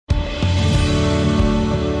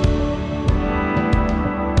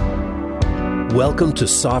Welcome to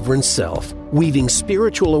Sovereign Self, weaving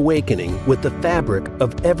spiritual awakening with the fabric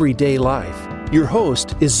of everyday life. Your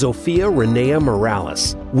host is Zofia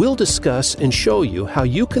Morales. We'll discuss and show you how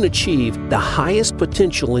you can achieve the highest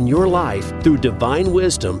potential in your life through divine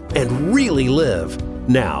wisdom and really live.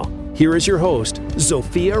 Now, here is your host,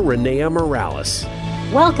 Zofia Morales.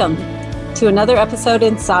 Welcome to another episode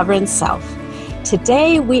in Sovereign Self.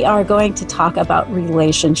 Today we are going to talk about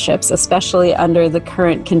relationships, especially under the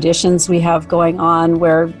current conditions we have going on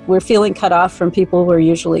where we're feeling cut off from people we're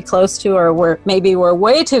usually close to, or we're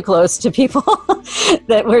way too close to people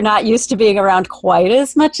that we're not used to being around quite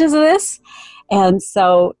as much as this. And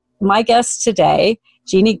so my guest today,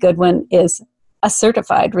 Genie Goodwin, is a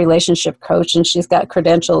certified relationship coach, and she's got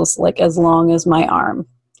credentials like as long as my arm.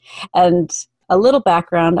 And a little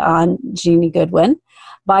background on Genie Goodwin.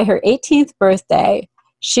 By her 18th birthday,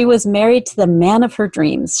 she was married to the man of her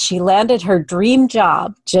dreams. She landed her dream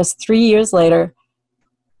job just 3 years later,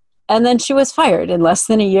 and then she was fired in less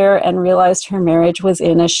than a year and realized her marriage was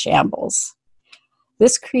in a shambles.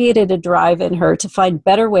 This created a drive in her to find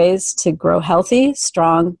better ways to grow healthy,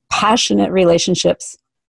 strong, passionate relationships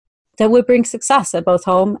that would bring success at both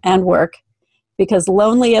home and work, because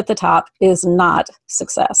lonely at the top is not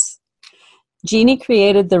success. Jeannie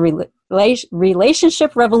created the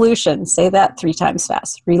Relationship Revolution, say that 3 times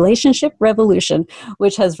fast, Relationship Revolution,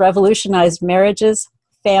 which has revolutionized marriages,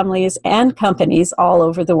 families, and companies all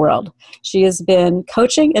over the world. She has been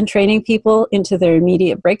coaching and training people into their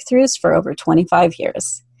immediate breakthroughs for over 25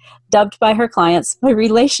 years. Dubbed by her clients my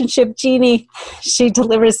Relationship Genie, she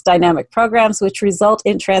delivers dynamic programs which result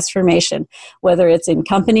in transformation, whether it's in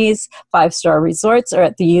companies, 5-star resorts, or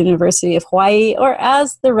at the University of Hawaii, or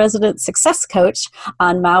as the resident success coach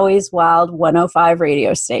on Maui's Wild 105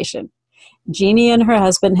 radio station. Jeannie and her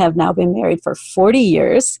husband have now been married for 40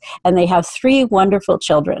 years, and they have 3 wonderful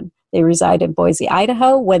children. They reside in Boise,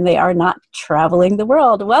 Idaho, when they are not traveling the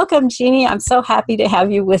world. Welcome, Jeannie. I'm so happy to have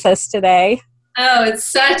you with us today. Oh, it's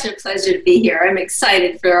such a pleasure to be here. I'm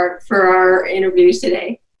excited for our interview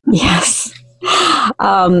today. Yes.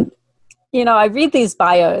 I read these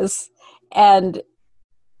bios, and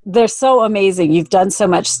they're so amazing. You've done so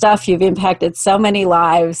much stuff. You've impacted so many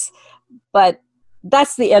lives. But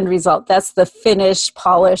that's the end result. That's the finished,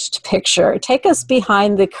 polished picture. Take us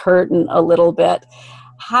behind the curtain a little bit.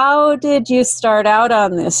 How did you start out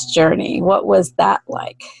on this journey? What was that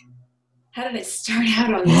like? How did I start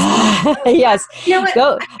out on this? Yes. You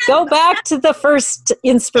know, go back to the first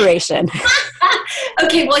inspiration.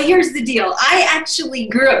 Okay, well, here's the deal. I actually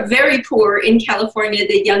grew up very poor in California,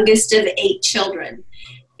 the youngest of 8 children.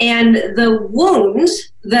 And the wound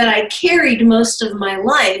that I carried most of my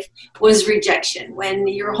life was rejection. When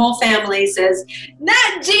your whole family says,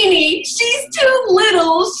 "Not Jeannie, she's too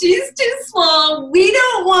little, she's too small, we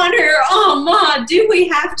don't want her, oh, Ma, do we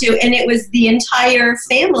have to?" And it was the entire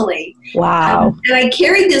family. Wow. And I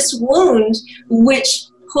carried this wound, which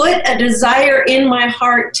put a desire in my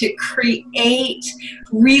heart to create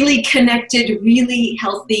really connected, really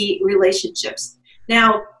healthy relationships.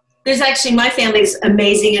 Now, my family's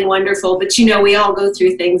amazing and wonderful, but we all go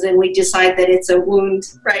through things and we decide that it's a wound,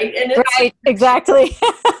 right? And right, exactly.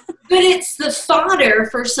 But it's the fodder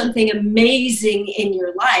for something amazing in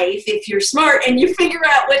your life if you're smart and you figure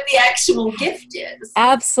out what the actual gift is.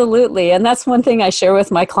 Absolutely. And that's one thing I share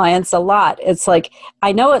with my clients a lot. It's like,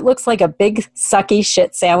 I know it looks like a big sucky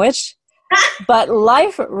shit sandwich, but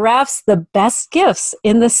life wraps the best gifts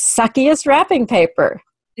in the suckiest wrapping paper.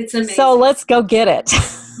 It's amazing. So let's go get it.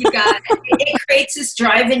 You got it. It creates this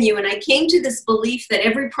drive in you. And I came to this belief that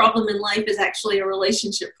every problem in life is actually a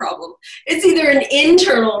relationship problem. It's either an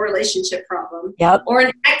internal relationship problem, or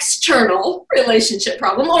an external relationship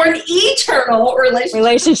problem, or an eternal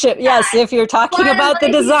relationship. Yes, if you're talking about the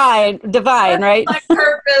divine, right? My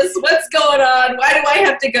purpose, what's going on? Why do I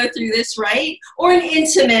have to go through this, right? Or an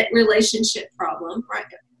intimate relationship problem, right?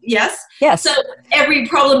 Yes. So every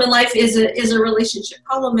problem in life is a relationship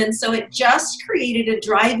problem. And so it just created a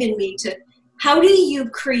drive in me to, how do you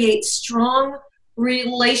create strong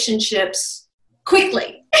relationships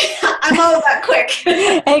quickly? I'm all about quick.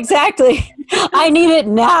 Exactly. I need it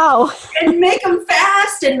now. And make them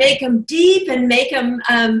fast and make them deep and make them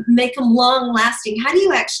long lasting. How do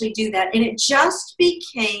you actually do that? And it just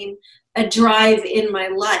became a drive in my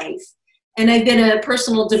life. And I've been a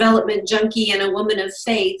personal development junkie and a woman of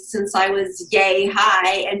faith since I was yay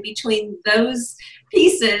high. And between those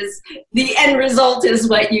pieces, the end result is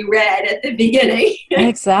what you read at the beginning.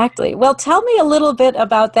 Exactly. Well, tell me a little bit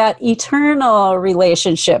about that eternal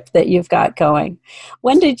relationship that you've got going.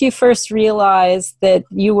 When did you first realize that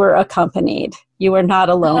you were accompanied? You were not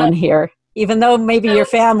alone here. even though maybe your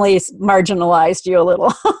family's marginalized you a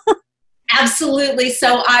little. Absolutely.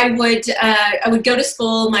 So I would go to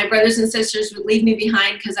school. My brothers and sisters would leave me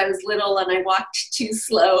behind because I was little and I walked too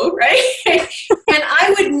slow, right? And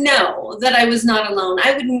I would know that I was not alone.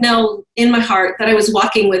 I would know in my heart that I was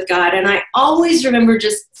walking with God. And I always remember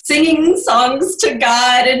just singing songs to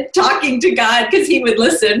God and talking to God because he would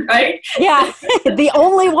listen, right? Yeah, the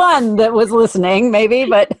only one that was listening, maybe,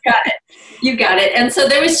 but... You got it. And so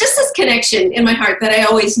there was just this connection in my heart that I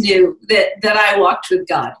always knew that I walked with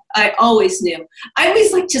God. I always knew. I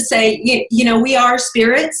always like to say, you know, we are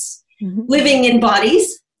spirits living in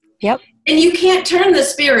bodies. Yep. And you can't turn the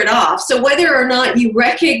spirit off. So whether or not you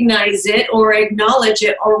recognize it or acknowledge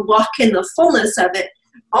it or walk in the fullness of it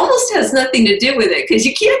almost has nothing to do with it, because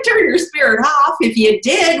you can't turn your spirit off. If you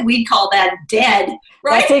did, we'd call that dead,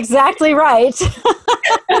 right? That's exactly right.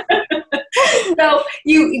 So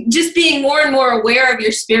you just being more and more aware of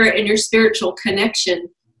your spirit and your spiritual connection.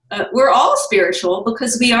 We're all spiritual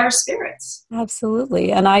because we are spirits.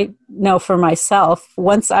 Absolutely. And I know for myself,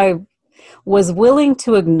 once I was willing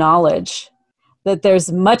to acknowledge that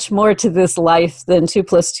there's much more to this life than 2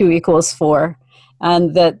 + 2 = 4,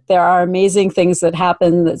 and that there are amazing things that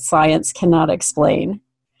happen that science cannot explain,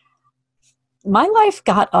 my life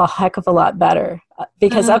got a heck of a lot better,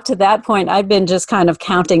 because up to that point, I've been just kind of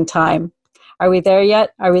counting time. Are we there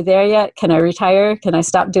yet? Are we there yet? Can I retire? Can I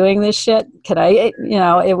stop doing this shit? Can I,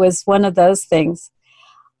 it was one of those things.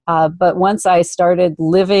 But once I started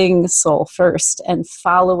living soul first and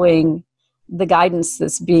following the guidance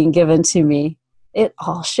that's being given to me, it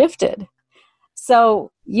all shifted.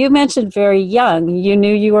 So you mentioned very young, you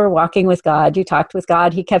knew you were walking with God. You talked with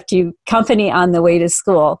God. He kept you company on the way to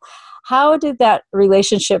school. How did that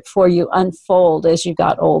relationship for you unfold as you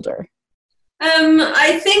got older?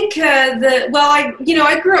 I think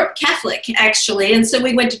I grew up Catholic, actually, and so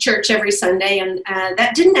we went to church every Sunday, and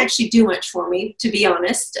that didn't actually do much for me, to be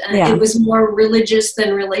honest. It was more religious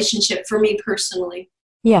than relationship for me personally.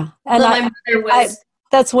 Yeah, and my mother was.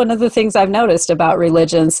 That's one of the things I've noticed about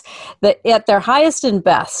religions, that at their highest and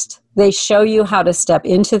best, they show you how to step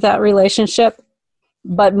into that relationship,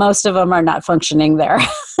 but most of them are not functioning there.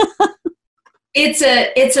 It's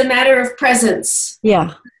a matter of presence.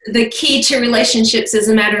 Yeah. The key to relationships is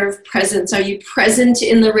a matter of presence. Are you present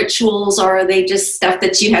in the rituals, or are they just stuff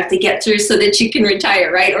that you have to get through so that you can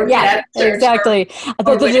retire, right? Or exactly.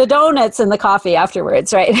 The donuts and the coffee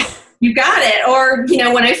afterwards, right? You got it. Or,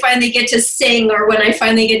 when I finally get to sing, or when I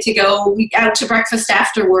finally get to go out to breakfast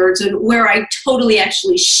afterwards, and where I totally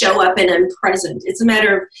actually show up and I'm present. It's a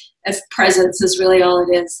matter of presence is really all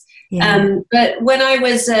it is. Yeah. But when I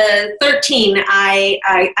was 13, I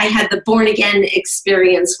had the born again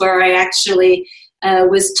experience where I actually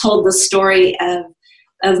was told the story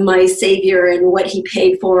of my Savior and what he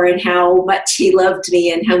paid for and how much he loved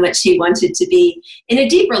me and how much he wanted to be in a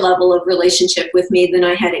deeper level of relationship with me than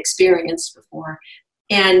I had experienced before.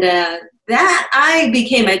 And that I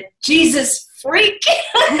became a Jesus freak.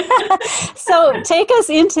 So take us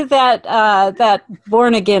into that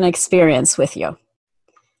born again experience with you.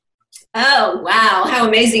 Oh, wow. How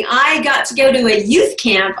amazing. I got to go to a youth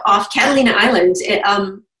camp off Catalina Island,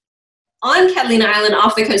 on Catalina Island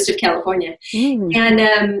off the coast of California.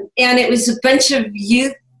 And it was a bunch of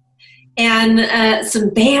youth and some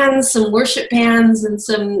bands, some worship bands, and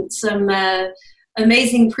some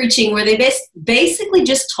amazing preaching where they basically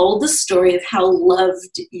just told the story of how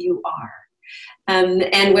loved you are,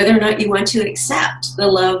 and whether or not you want to accept the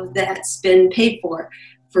love that's been paid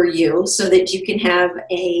for you, so that you can have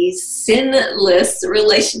a sinless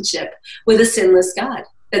relationship with a sinless God.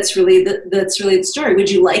 That's really the story. Would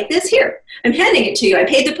you like this? Here, I'm handing it to you. I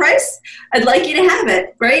paid the price. I'd like you to have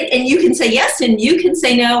it, right? And you can say yes, and you can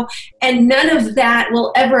say no, and none of that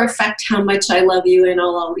will ever affect how much I love you, and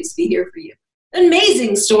I'll always be here for you.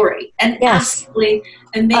 Amazing story, and absolutely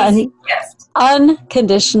amazing gift.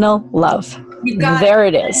 Unconditional love. There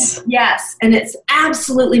it is. Yes, and it's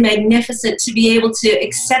absolutely magnificent to be able to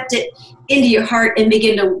accept it into your heart and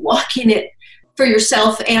begin to walk in it for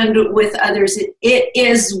yourself and with others. It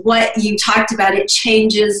is what you talked about. It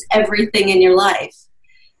changes everything in your life.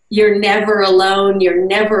 You're never alone. You're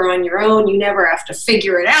never on your own. You never have to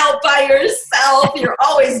figure it out by yourself. You're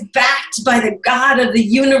always backed by the God of the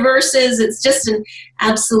universes. It's just an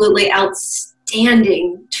absolutely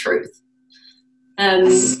outstanding truth.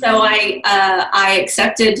 So I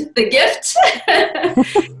accepted the gift,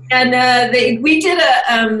 and we did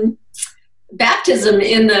a baptism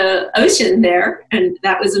in the ocean there, and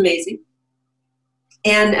that was amazing.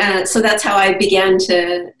 And so that's how I began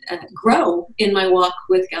to grow in my walk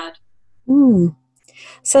with God.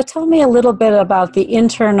 So tell me a little bit about the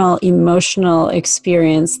internal emotional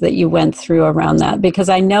experience that you went through around that, because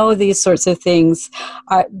I know these sorts of things,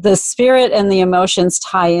 the spirit and the emotions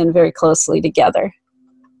tie in very closely together.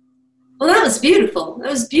 Well, that was beautiful.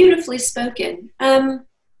 That was beautifully spoken.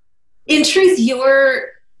 In truth, your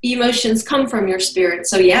emotions come from your spirit.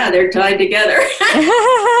 So yeah, they're tied together.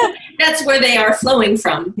 That's where they are flowing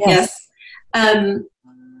from. Yes. What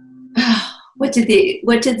did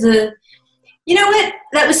the, you know what?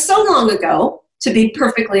 That was so long ago, to be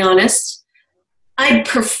perfectly honest. I'd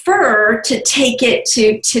prefer to take it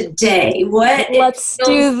to today. Let's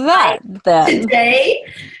do that then. Today,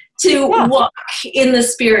 to walk in the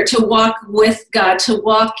spirit, to walk with God, to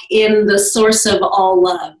walk in the source of all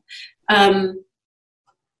love.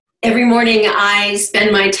 Every morning I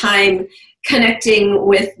spend my time connecting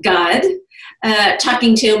with God,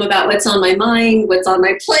 talking to him about what's on my mind, what's on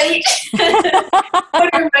my plate,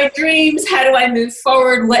 what are my dreams, how do I move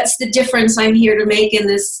forward, what's the difference I'm here to make in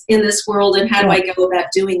this world, and how do I go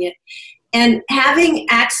about doing it. And having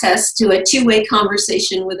access to a two-way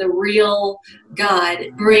conversation with a real God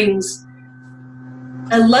brings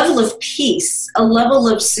a level of peace, a level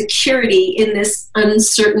of security in this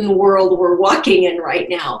uncertain world we're walking in right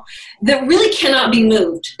now that really cannot be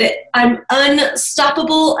moved. That I'm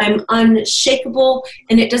unstoppable, I'm unshakable,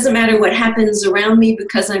 and it doesn't matter what happens around me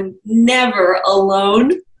because I'm never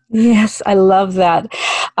alone. Yes, I love that.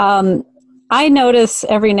 I notice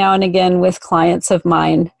every now and again with clients of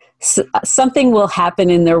mine, something will happen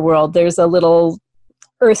in their world. There's a little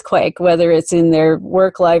earthquake, whether it's in their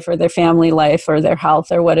work life or their family life or their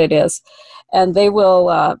health or what it is. And they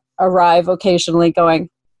will arrive occasionally going,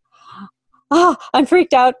 "Oh, I'm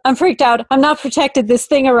freaked out. I'm not protected. This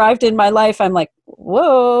thing arrived in my life." I'm like,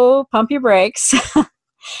 whoa, pump your brakes.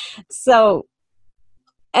 So,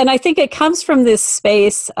 and I think it comes from this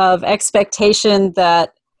space of expectation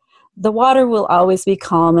that the water will always be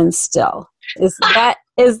calm and still.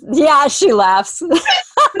 Yeah, she laughs.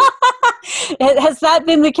 Has that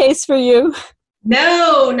been the case for you?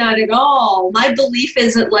 No, not at all. My belief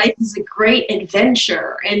is that life is a great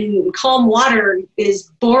adventure and calm water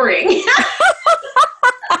is boring.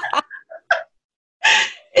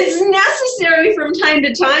 It's necessary from time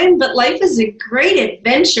to time, but life is a great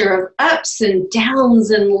adventure of ups and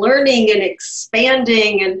downs and learning and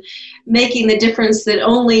expanding and making the difference that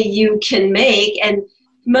only you can make. And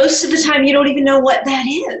most of the time, you don't even know what that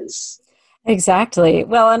is. Exactly.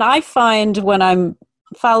 Well, and I find when I'm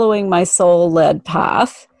following my soul-led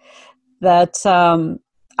path that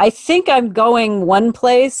I think I'm going one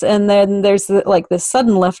place, and then there's this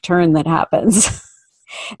sudden left turn that happens.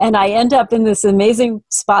 And I end up in this amazing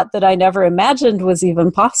spot that I never imagined was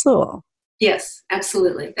even possible. Yes,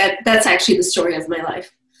 absolutely. That's actually the story of my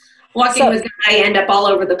life. Walking with God, I end up all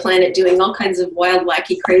over the planet doing all kinds of wild,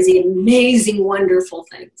 wacky, crazy, amazing, wonderful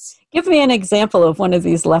things. Give me an example of one of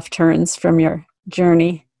these left turns from your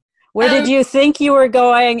journey. Where did you think you were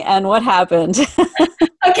going and what happened?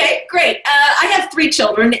 Okay, great. I have 3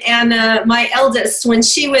 children, and my eldest, when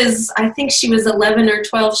I think she was 11 or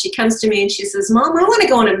 12, she comes to me and she says, "Mom, I want to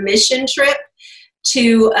go on a mission trip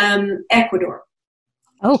to Ecuador."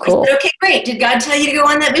 Oh, cool. I said, "Okay, great. Did God tell you to go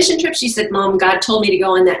on that mission trip?" She said, "Mom, God told me to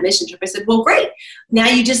go on that mission trip." I said, "Well, great. Now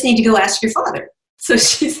you just need to go ask your father." So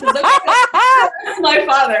she says, "Okay, that's my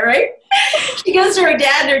father, right?" She goes to her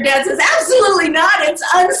dad, and her dad says, "Absolutely not. It's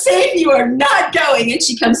unsafe. You are not going." And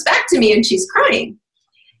she comes back to me, and she's crying.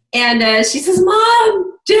 And she says,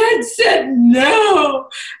 "Mom, Dad said no."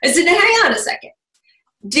 I said, "Now, hang on a second.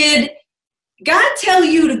 Did God tell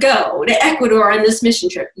you to go to Ecuador on this mission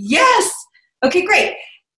trip?" "Yes." "Okay, great.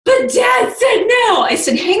 But Dad said no." I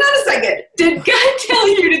said, "Hang on a second. Did God tell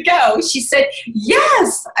you to go?" She said,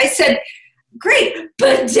 "Yes." I said, "Great,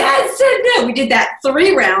 but Dad said no." We did that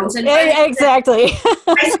 3 rounds. And exactly.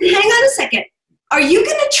 I said, "Hang on a second. Are you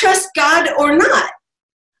going to trust God or not?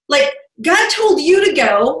 Like, God told you to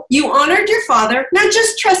go. You honored your father. Now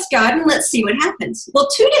just trust God and let's see what happens." Well,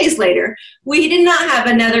 2 days later, we did not have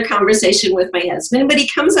another conversation with my husband, but he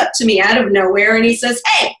comes up to me out of nowhere and he says,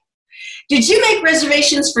 "Hey, did you make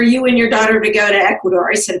reservations for you and your daughter to go to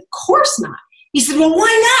Ecuador?" I said, "Of course not." He said, "Well,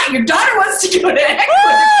 why not? Your daughter wants to go to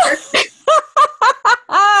Ecuador."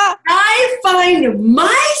 I find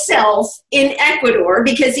myself in Ecuador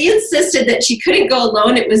because he insisted that she couldn't go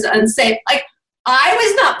alone. It was unsafe. Like, I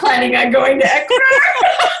was not planning on going to Ecuador.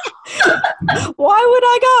 Why would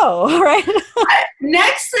I go? Right?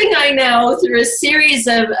 Next thing I know, through a series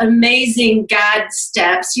of amazing God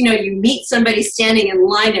steps, you meet somebody standing in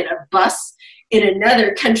line at a bus in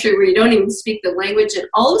another country where you don't even speak the language, and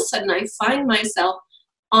all of a sudden I find myself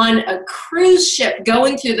on a cruise ship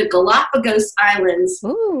going through the Galapagos Islands.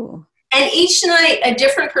 Ooh. And each night, a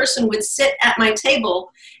different person would sit at my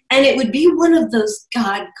table, and it would be one of those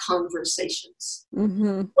God conversations.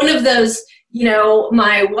 Mm-hmm. One of those,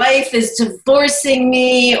 my wife is divorcing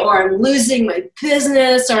me, or I'm losing my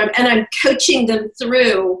business, and I'm coaching them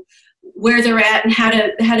through where they're at and how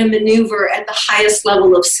to maneuver at the highest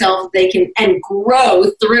level of self they can and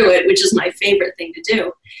grow through it, which is my favorite thing to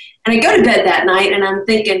do. And I go to bed that night, and I'm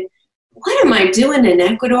thinking, what am I doing in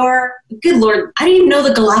Ecuador? Good Lord, I didn't even know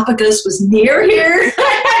the Galapagos was near here.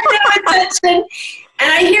 I had no attention.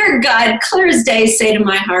 And I hear God clear as day say to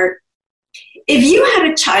my heart, if you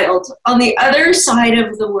had a child on the other side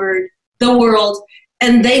of the world,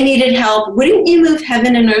 and they needed help, wouldn't you move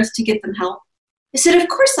heaven and earth to get them help? I said, of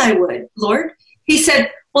course I would, Lord. He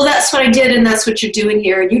said, well, that's what I did, and that's what you're doing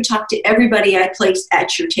here. And you talk to everybody I placed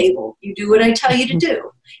at your table. You do what I tell you to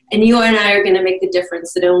do. And you and I are going to make the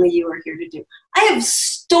difference that only you are here to do. I have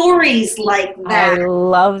stories like that. I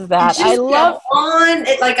love that. I love on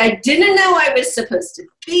it, like I didn't know I was supposed to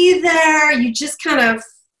be there. You just kind of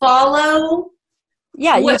follow.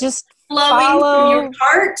 Yeah, you just flowing from your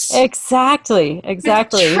heart. Exactly.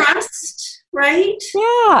 With trust, right?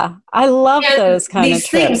 Yeah, I love those kind of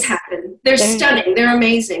trips. These things happen. They're stunning. They're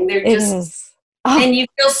amazing. They're just, and you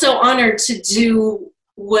feel so honored to do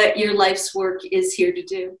what your life's work is here to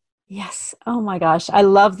do. Yes. Oh my gosh. I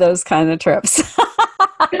love those kind of trips.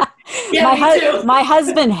 Yeah, me too. My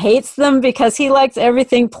husband hates them because he likes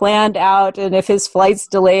everything planned out. And if his flight's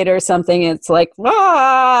delayed or something, it's like,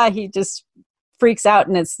 he just freaks out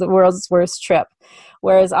and it's the world's worst trip.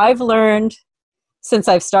 Whereas I've learned since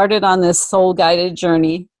I've started on this soul guided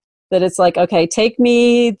journey that it's like, okay, take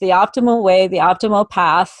me the optimal way, the optimal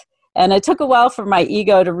path. And it took a while for my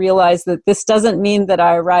ego to realize that this doesn't mean that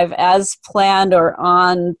I arrive as planned or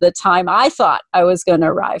on the time I thought I was going to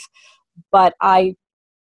arrive. But I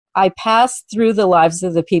pass through the lives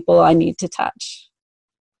of the people I need to touch.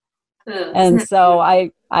 And so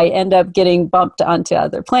I end up getting bumped onto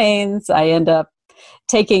other planes. I end up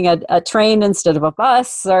taking a train instead of a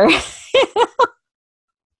bus. Or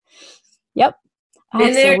Yep.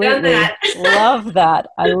 Been there, done that. Love that.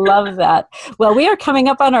 I love that. Well, we are coming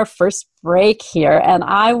up on our first break here, and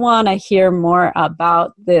I want to hear more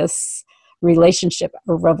about this relationship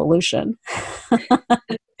revolution.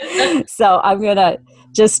 So I'm going to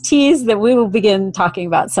just tease that we will begin talking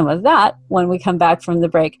about some of that when we come back from the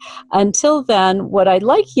break. Until then, what I'd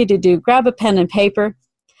like you to do, grab a pen and paper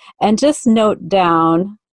and just note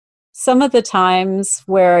down some of the times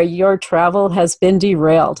where your travel has been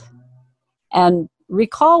derailed. And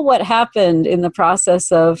recall what happened in the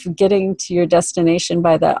process of getting to your destination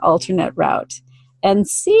by that alternate route. And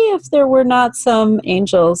see if there were not some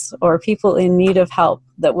angels or people in need of help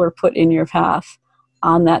that were put in your path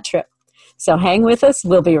on that trip. So hang with us.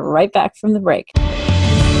 We'll be right back from the break.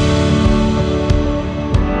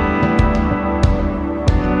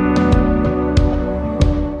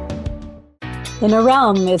 Inner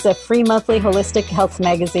Realm is a free monthly holistic health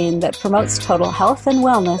magazine that promotes total health and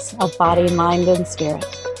wellness of body, mind, and spirit.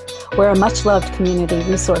 We're a much-loved community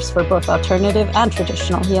resource for both alternative and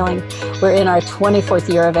traditional healing. We're in our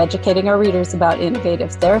 24th year of educating our readers about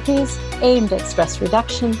innovative therapies aimed at stress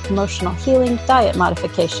reduction, emotional healing, diet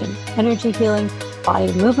modification, energy healing,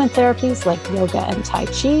 body movement therapies like yoga and Tai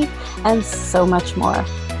Chi, and so much more.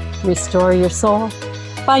 Restore your soul,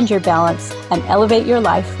 find your balance, and elevate your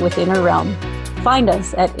life with Inner Realm. Find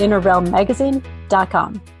us at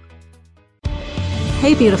innerrealmmagazine.com.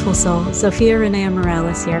 Hey, beautiful soul. Zofia Renea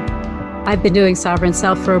Morales here. I've been doing Sovereign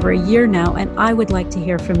Self for over a year now, and I would like to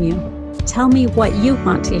hear from you. Tell me what you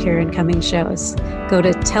want to hear in coming shows. Go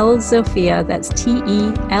to Tell Zofia, that's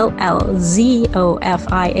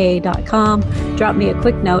TELLZOFIA.com. Drop me a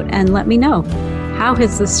quick note and let me know. How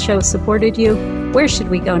has this show supported you? Where should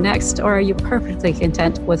we go next? Or are you perfectly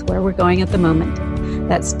content with where we're going at the moment?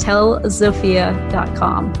 That's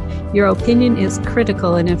tellzofia.com. Your opinion is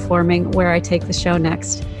critical in informing where I take the show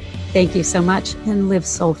next. Thank you so much, and live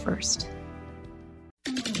soul first.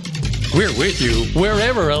 We're with you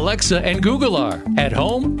wherever Alexa and Google are. At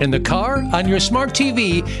home, in the car, on your smart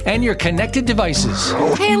TV, and your connected devices.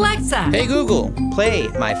 Hey, Alexa. Hey, Google. Play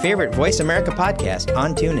my favorite Voice America podcast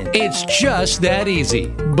on TuneIn. It's just that easy.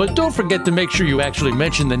 But don't forget to make sure you actually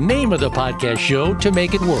mention the name of the podcast show to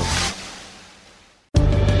make it work.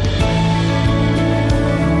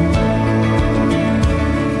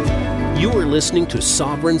 You are listening to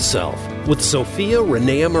Sovereign Self with Zofia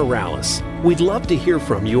Renea Morales. We'd love to hear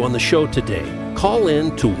from you on the show today. Call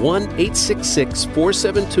in to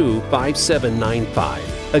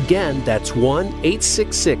 1-866-472-5795. Again, that's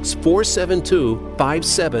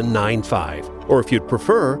 1-866-472-5795. Or if you'd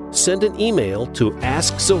prefer, send an email to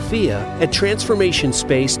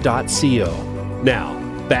askzofia@transformationspace.co.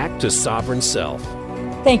 Now, back to Sovereign Self.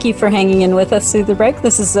 Thank you for hanging in with us through the break.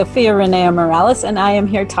 This is Zofia Renea Morales, and I am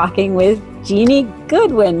here talking with Genie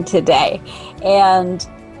Goodwin today. And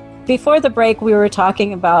before the break, we were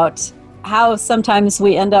talking about how sometimes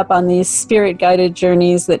we end up on these spirit-guided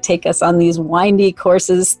journeys that take us on these windy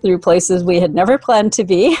courses through places we had never planned to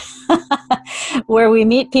be, where we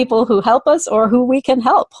meet people who help us or who we can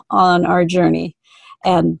help on our journey.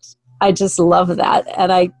 And I just love that.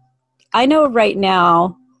 And I know right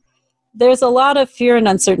now there's a lot of fear and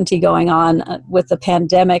uncertainty going on with the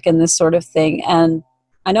pandemic and this sort of thing. And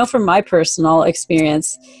I know from my personal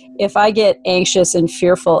experience, if I get anxious and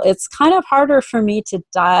fearful, it's kind of harder for me to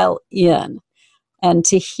dial in and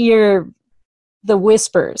to hear the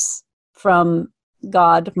whispers from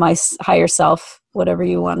God, my higher self, whatever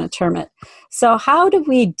you want to term it. So how do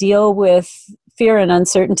we deal with fear and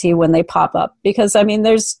uncertainty when they pop up? Because, I mean,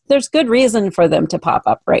 there's good reason for them to pop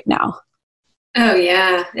up right now. Oh,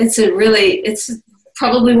 yeah. It's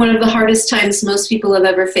probably one of the hardest times most people have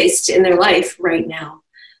ever faced in their life right now.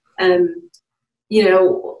 How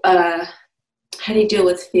do you deal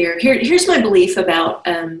with fear? Here's my belief about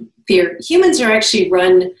fear. Humans are actually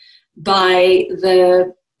run by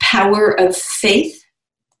the power of faith.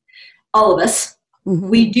 All of us. Mm-hmm.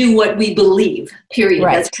 We do what we believe, period.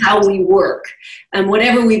 Right. That's how we work.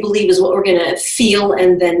 Whatever we believe is what we're going to feel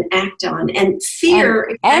and then act on. And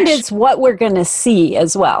fear... And it's what we're going to see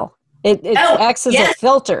as well. It acts as a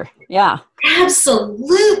filter. Yeah.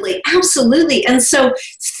 Absolutely. Absolutely. And so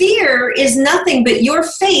fear is nothing but your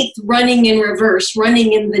faith running in reverse,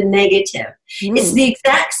 running in the negative. Mm. It's the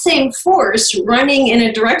exact same force running in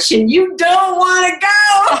a direction you don't want to go.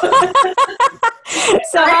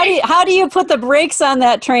 So how do you put the brakes on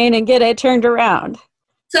that train and get it turned around?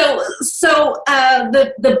 So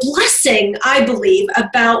the blessing, I believe,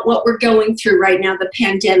 about what we're going through right now, the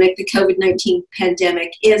pandemic, the COVID-19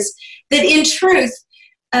 pandemic, is that in truth,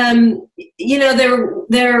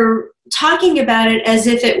 they're talking about it as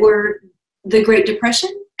if it were the Great Depression,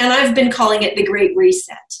 and I've been calling it the Great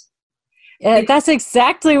Reset. That's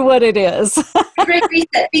exactly what it is. The Great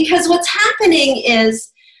Reset, because what's happening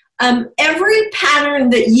is every pattern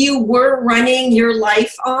that you were running your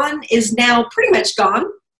life on is now pretty much gone.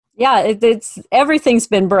 Yeah, it's everything's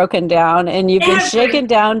been broken down, and you've been shaken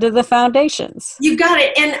down to the foundations. You got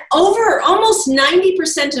it. And over almost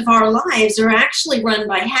 90% of our lives are actually run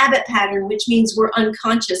by habit pattern, which means we're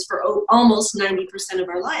unconscious for almost 90% of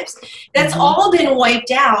our lives. That's all been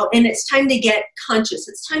wiped out, and it's time to get conscious.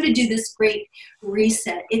 It's time to do this great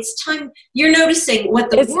reset. It's time. You're noticing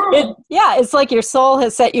what the world... It's like your soul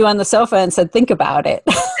has set you on the sofa and said, think about it.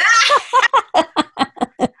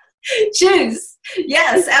 Choose.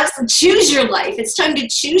 Yes, absolutely. Choose your life. It's time to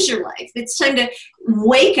choose your life. It's time to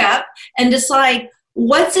wake up and decide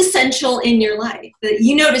what's essential in your life.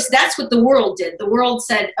 You notice that's what the world did. The world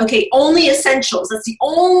said, okay, only essentials. That's the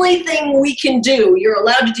only thing we can do. You're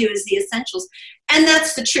allowed to do is the essentials. And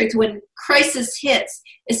that's the truth. When crisis hits,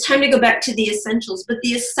 it's time to go back to the essentials. But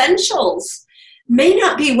the essentials may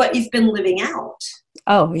not be what you've been living out.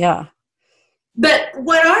 Oh, yeah. But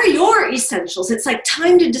what are your essentials? It's like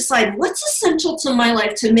time to decide what's essential to my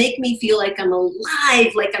life to make me feel like I'm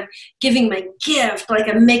alive, like I'm giving my gift, like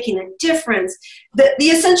I'm making a difference. The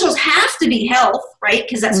essentials have to be health, right?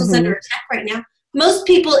 Because that's what's under attack right now. Most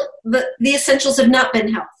people, the essentials have not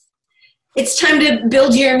been health. It's time to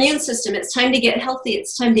build your immune system. It's time to get healthy.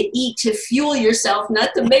 It's time to eat, to fuel yourself,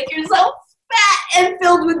 not to make yourself fat and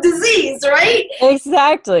filled with disease, right?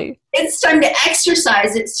 Exactly. It's time to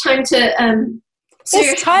exercise. It's time to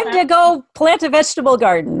it's time to go plant a vegetable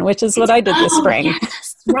garden, which is what I did this spring.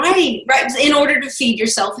 Yes, right. In order to feed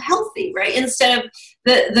yourself healthy, right? Instead of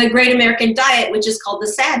the Great American Diet, which is called the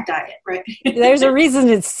SAD diet, right? There's a reason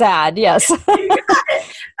it's sad, yes.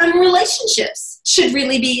 Relationships should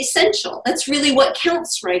really be essential. That's really what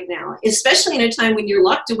counts right now, especially in a time when you're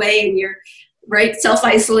locked away and you're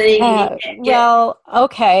self-isolating.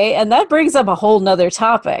 Okay. And that brings up a whole nother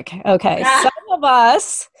topic. Okay. Some of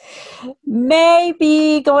us may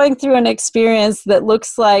be going through an experience that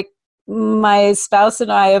looks like my spouse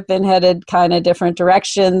and I have been headed kind of different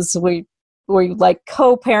directions. We're like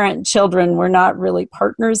co-parent children. We're not really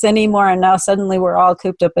partners anymore. And now suddenly we're all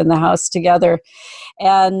cooped up in the house together.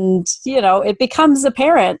 And, it becomes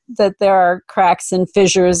apparent that there are cracks and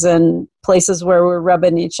fissures and places where we're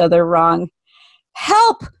rubbing each other wrong.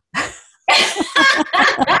 Help!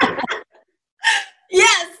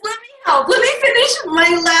 Yes, let me help. Let me finish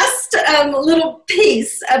my last little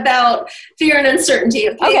piece about fear and uncertainty.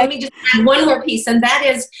 Okay, let me just add one more piece, and that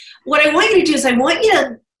is what I want you to do is I want you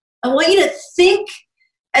to think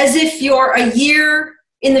as if you're a year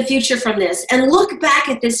in the future from this, and look back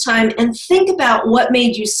at this time and think about what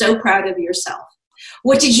made you so proud of yourself.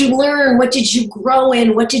 What did you learn? What did you grow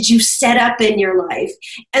in? What did you set up in your life?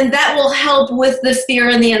 And that will help with the fear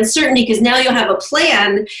and the uncertainty, because now you'll have a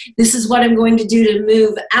plan. This is what I'm going to do to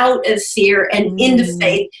move out of fear and into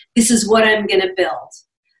faith. This is what I'm going to build.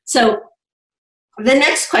 So the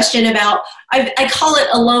next question about, I call it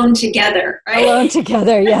alone together, right? Alone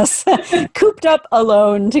together, yes. Cooped up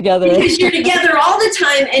alone together. Because you're together all the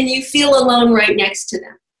time and you feel alone right next to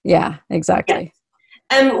them. Yeah, exactly. Yeah.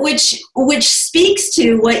 Which speaks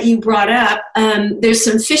to what you brought up. There's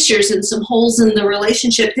some fissures and some holes in the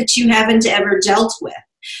relationship that you haven't ever dealt with.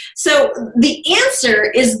 So the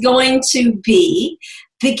answer is going to be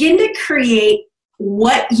begin to create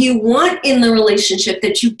what you want in the relationship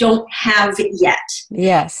that you don't have yet.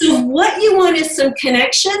 Yes. So what you want is some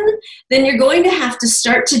connection, then you're going to have to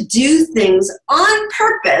start to do things on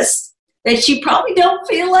purpose that you probably don't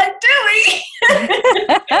feel like doing.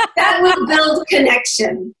 That will build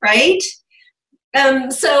connection, right?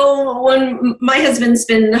 So when my husband's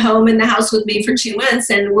been home in the house with me for 2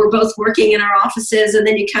 months and we're both working in our offices, and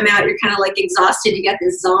then you come out, you're kind of like exhausted. You got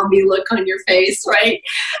this zombie look on your face, right?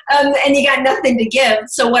 And you got nothing to give.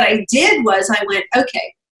 So what I did was I went,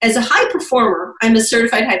 okay, as a high performer, I'm a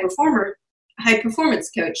certified high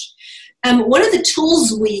performance coach. One of the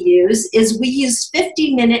tools we use is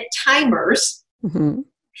 50-minute timers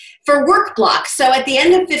for work blocks. So at the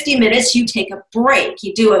end of 50 minutes, you take a break.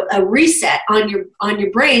 You do a reset on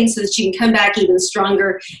your brain so that you can come back even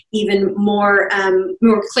stronger, even more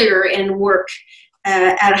clearer, and work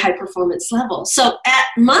at a high performance level. So at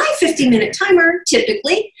my 50-minute timer,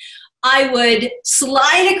 typically, I would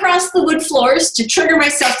slide across the wood floors to trigger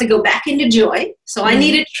myself to go back into joy. So I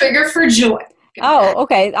need a trigger for joy. Oh,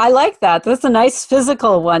 okay. I like that. That's a nice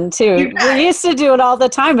physical one, too. We used to do it all the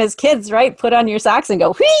time as kids, right? Put on your socks and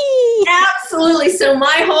go, whee! Absolutely. So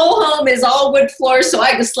my whole home is all wood floors, so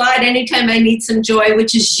I can slide anytime I need some joy,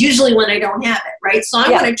 which is usually when I don't have it, right? So I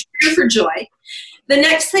want to trigger for joy. The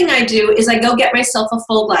next thing I do is I go get myself a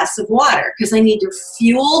full glass of water, because I need to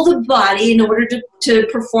fuel the body in order to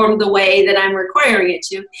perform the way that I'm requiring it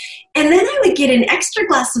to. And then I would get an extra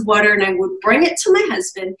glass of water and I would bring it to my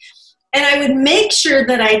husband. And I would make sure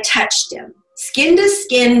that I touched him, skin to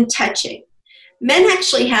skin touching. Men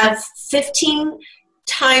actually have 15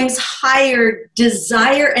 times higher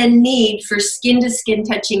desire and need for skin to skin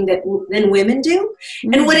touching than women do.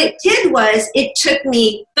 And what it did was it took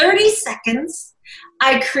me 30 seconds.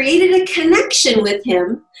 I created a connection with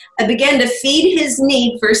him. I began to feed his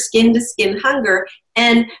need for skin to skin hunger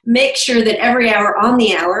and make sure that every hour on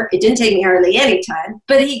the hour, it didn't take me hardly any time,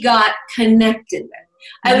 but he got connected with.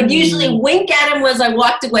 I would usually wink at him as I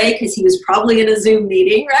walked away, because he was probably in a Zoom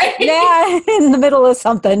meeting, right? Yeah, in the middle of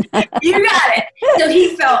something. You got it. So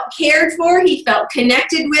he felt cared for, he felt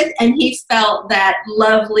connected with, and he felt that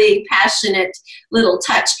lovely, passionate little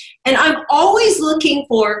touch. And I'm always looking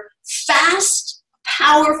for fast,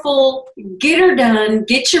 powerful, get her done,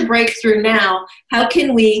 get your breakthrough now. How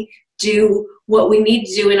can we do what we need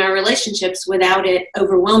to do in our relationships without it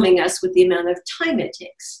overwhelming us with the amount of time it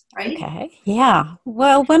takes, right? Okay, yeah.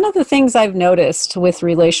 Well, one of the things I've noticed with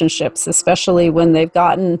relationships, especially when they've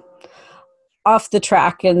gotten off the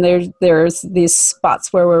track and there's these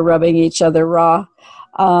spots where we're rubbing each other raw,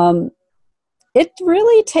 it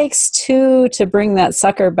really takes two to bring that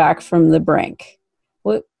sucker back from the brink.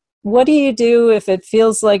 What do you do if it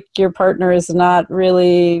feels like your partner is not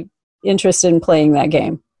really interested in playing that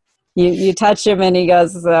game? You touch him and he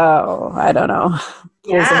goes, oh, I don't know,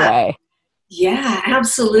 pulls away. Yeah,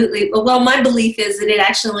 absolutely. Well, my belief is that it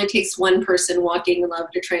actually only takes one person walking in love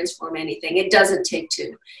to transform anything. It doesn't take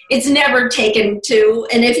two. It's never taken two.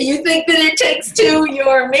 And if you think that it takes two,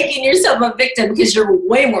 you're making yourself a victim, because you're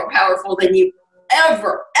way more powerful than you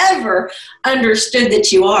ever understood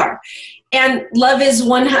that you are. And love is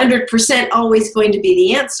 100% always going to be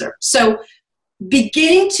the answer. So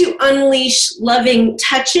beginning to unleash loving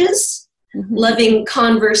touches, loving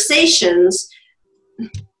conversations.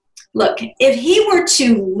 Look, if he were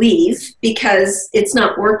to leave because it's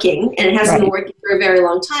not working, and it hasn't been working for a very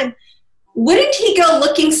long time, wouldn't he go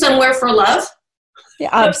looking somewhere for love? Yeah,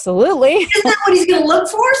 absolutely. Isn't that what he's going to look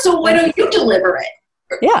for? So why don't you deliver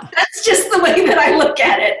it? Yeah. That's just the way that I look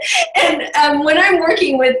at it. And when I'm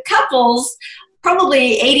working with couples,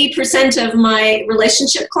 probably 80% of my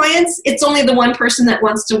relationship clients, it's only the one person that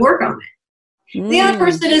wants to work on it. The other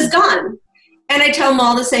person is gone. And I tell them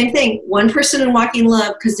all the same thing. One person in walking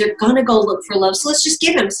love, because they're going to go look for love. So let's just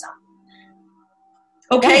give him some.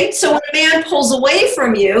 Okay, Yeah. so when a man pulls away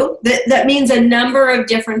from you, that means a number of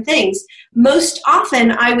different things. Most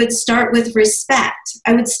often, I would start with respect.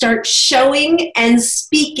 I would start showing and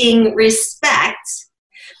speaking respect,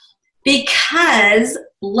 because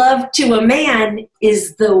love to a man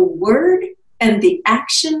is the word and the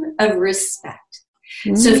action of respect.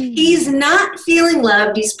 So if he's not feeling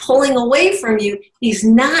loved, he's pulling away from you, he's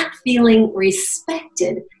not feeling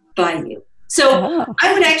respected by you. So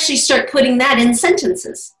I would actually start putting that in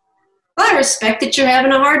sentences. I respect that you're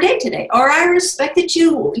having a hard day today, or I respect that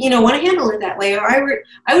you want to handle it that way, or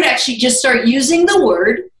I would actually just start using the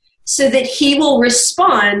word so that he will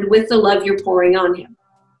respond with the love you're pouring on him.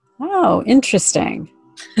 Oh, interesting.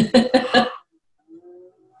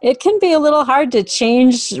 It can be a little hard to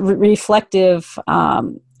change reflective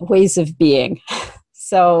ways of being.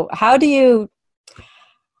 So how do you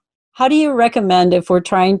recommend, if we're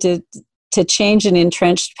trying to change an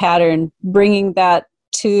entrenched pattern, bringing that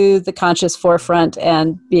to the conscious forefront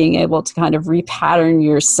and being able to kind of repattern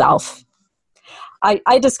yourself?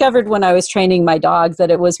 I discovered when I was training my dog that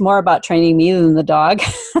it was more about training me than the dog.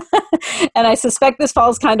 And I suspect this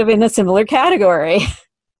falls kind of in a similar category.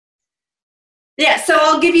 Yeah, so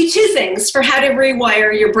I'll give you two things for how to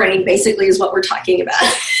rewire your brain, basically, is what we're talking about.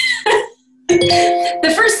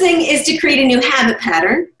 The first thing is to create a new habit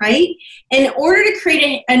pattern, right? In order to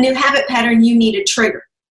create a new habit pattern, you need a trigger.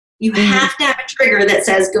 You have to have a trigger that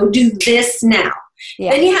says, go do this now.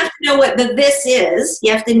 Yeah. Then you have to know what the this is.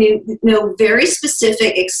 You have to know very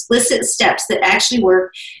specific, explicit steps that actually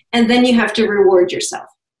work. And then you have to reward yourself.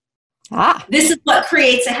 This is what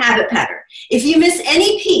creates a habit pattern. If you miss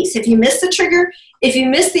any piece, if you miss the trigger, if you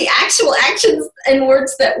miss the actual actions and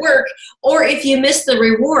words that work, or if you miss the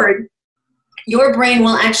reward, your brain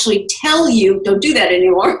will actually tell you, don't do that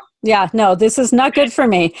anymore. Yeah, no, this is not good for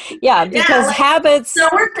me. Yeah, because habits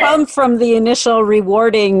come from the initial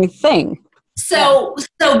rewarding thing. So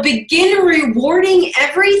begin rewarding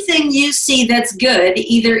everything you see that's good,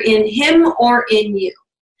 either in him or in you.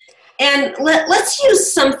 And let's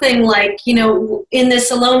use something like, in this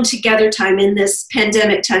alone together time, in this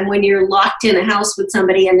pandemic time, when you're locked in a house with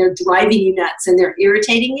somebody and they're driving you nuts and they're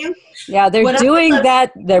irritating you. Yeah, they're doing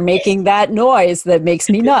that. They're making that noise that makes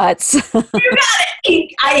me nuts. You got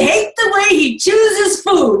it. I hate the way he chooses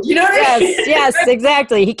food. You know what I mean? Yes,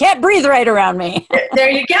 exactly. He can't breathe right around me. There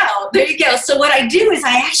you go. So what I do is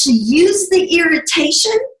I actually use the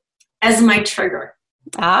irritation as my trigger.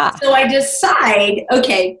 So I decide,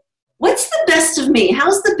 okay, what's the best of me?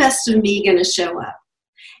 How's the best of me going to show up?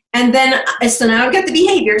 And then, so now I've got the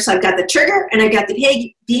behavior. So I've got the trigger and I've got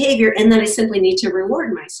the behavior, and then I simply need to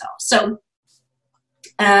reward myself. So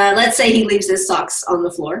let's say he leaves his socks on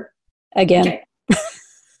the floor. Again. Okay.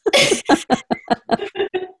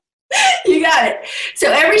 You got it.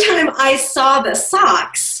 So every time I saw the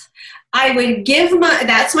socks, I would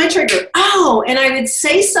that's my trigger. Oh, and I would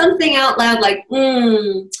say something out loud like,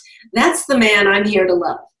 that's the man I'm here to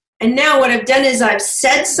love. And now what I've done is I've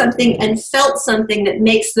said something and felt something that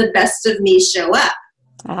makes the best of me show up.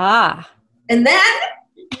 And then,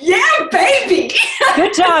 yeah, baby.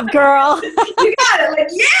 Good job, girl. You got it. Like,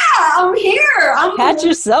 yeah, I'm here. Pat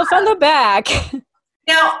yourself on the back.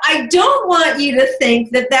 Now, I don't want you to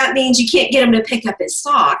think that means you can't get him to pick up his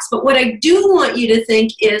socks. But what I do want you to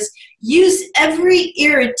think is use every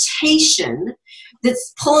irritation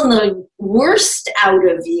that's pulling the worst out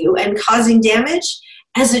of you and causing damage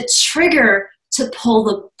as a trigger to pull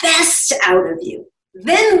the best out of you.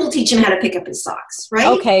 Then we'll teach him how to pick up his socks, right?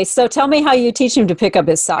 Okay, so tell me how you teach him to pick up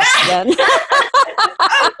his socks then.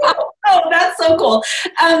 Oh, that's so cool.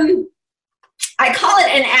 I call it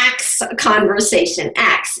an axe conversation.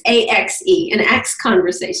 Axe, A-X-E, an axe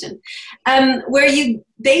conversation, where you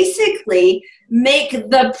basically make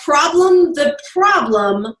the problem,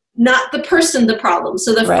 not the person the problem.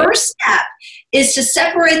 So the first step is to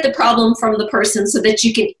separate the problem from the person so that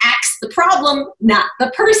you can axe the problem, not the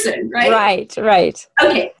person, right? Right.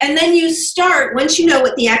 Okay, and then you start, once you know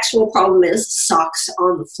what the actual problem is, socks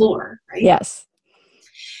on the floor, right? Yes.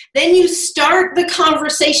 Then you start the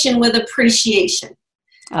conversation with appreciation.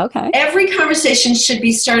 Okay. Every conversation should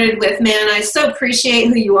be started with, man, I so appreciate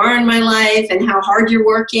who you are in my life and how hard you're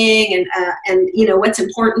working and what's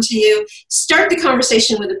important to you. Start the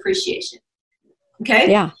conversation with appreciation.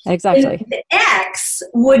 Okay? Yeah, exactly. And the X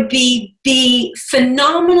would be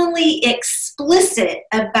phenomenally explicit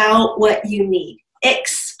about what you need.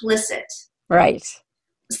 Explicit. Right.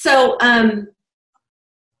 So,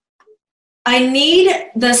 I need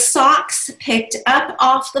the socks picked up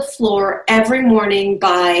off the floor every morning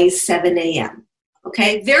by 7 a.m.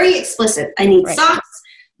 Okay, very explicit. I need socks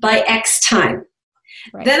by X time.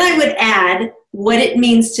 Right. Then I would add what it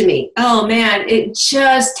means to me. Oh man, it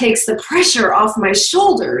just takes the pressure off my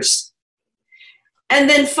shoulders. And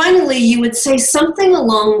then finally, you would say something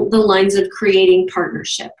along the lines of creating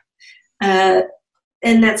partnership.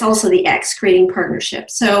 And that's also the X, creating partnership.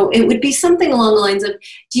 So it would be something along the lines of,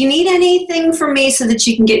 do you need anything from me so that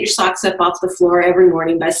you can get your socks up off the floor every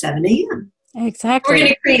morning by 7 a.m.? Exactly. We're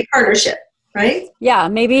going to create partnership, right? Yeah,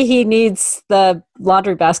 maybe he needs the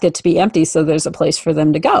laundry basket to be empty so there's a place for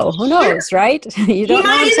them to go. Who knows, right? You don't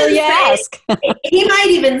know until you ask. He might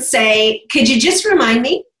even say, could you just remind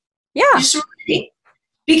me? Yeah. Just remind me.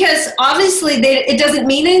 Because obviously it doesn't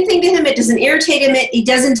mean anything to him. It doesn't irritate him. He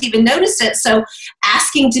doesn't even notice it. So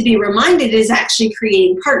asking to be reminded is actually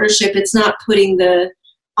creating partnership. It's not putting the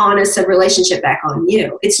onus of relationship back on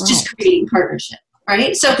you. It's just creating partnership,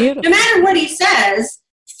 right? So no matter what he says,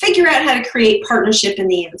 figure out how to create partnership in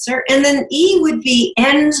the answer. And then E would be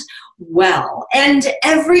end well. End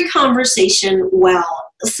every conversation well.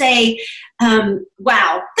 Say,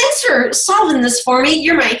 wow, thanks for solving this for me.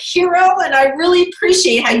 You're my hero, and I really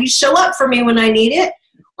appreciate how you show up for me when I need it.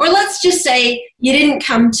 Or let's just say you didn't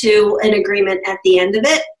come to an agreement at the end of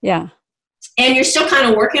it. Yeah. And you're still kind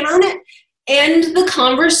of working on it. End the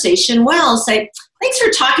conversation well. Say, thanks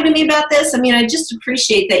for talking to me about this. I mean, I just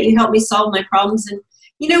appreciate that you helped me solve my problems. And,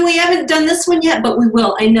 we haven't done this one yet, but we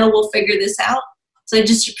will. I know we'll figure this out. So I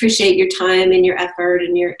just appreciate your time and your effort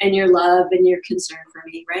and your love and your concern for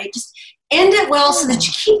me, right? Just end it well so that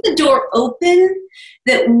you keep the door open,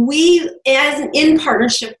 that we, as in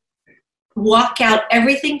partnership, walk out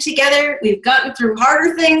everything together. We've gotten through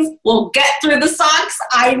harder things. We'll get through the socks.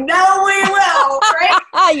 I know we will, right?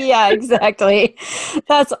 Yeah, exactly.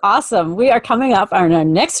 That's awesome. We are coming up on our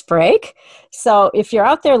next break. So if you're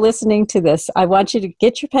out there listening to this, I want you to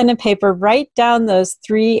get your pen and paper, write down those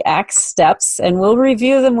 3 X steps, and we'll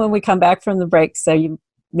review them when we come back from the break so you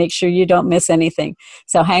make sure you don't miss anything.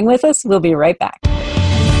 So hang with us. We'll be right back.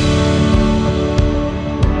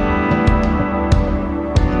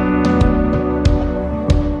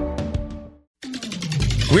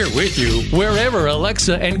 We're with you wherever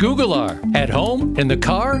Alexa and Google are. At home, in the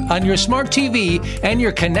car, on your smart TV, and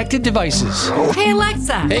your connected devices. Hey,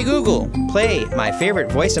 Alexa. Hey, Google. Play my favorite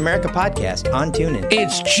Voice America podcast on TuneIn.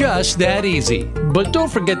 It's just that easy. But don't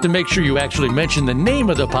forget to make sure you actually mention the name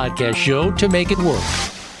of the podcast show to make it work.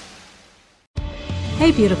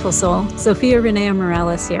 Hey, beautiful soul. Zofia Renea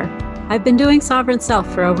Morales here. I've been doing Sovereign Self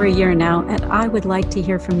for over a year now, and I would like to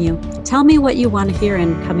hear from you. Tell me what you want to hear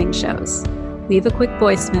in coming shows. Leave a quick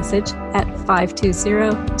voice message at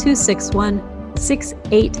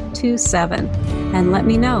 520-261-6827 and let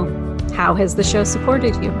me know. How has the show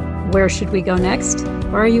supported you? Where should we go next?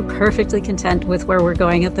 Or are you perfectly content with where we're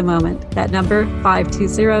going at the moment? That number,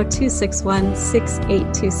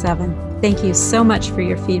 520-261-6827. Thank you so much for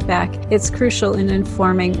your feedback. It's crucial in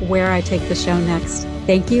informing where I take the show next.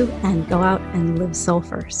 Thank you, and go out and live soul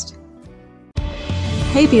first.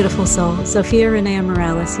 Hey, beautiful soul. Zofia Renea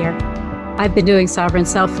Morales here. I've been doing Sovereign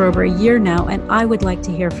Self for over a year now, and I would like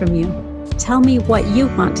to hear from you. Tell me what you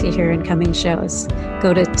want to hear in coming shows.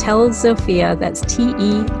 Go to Tell Zofia, that's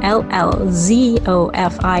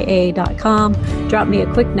TELLZOFIA.com. Drop me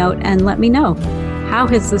a quick note and let me know. How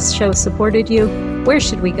has this show supported you? Where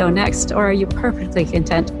should we go next? Or are you perfectly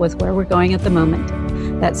content with where we're going at the moment?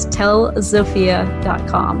 That's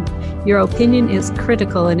tellzofia.com. Your opinion is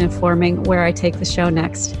critical in informing where I take the show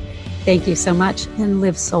next. Thank you so much, and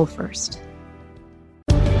live soul first.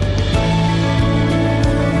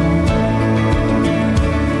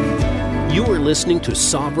 You are listening to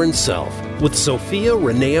Sovereign Self with Zofia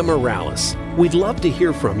Renea Morales. We'd love to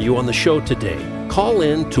hear from you on the show today. Call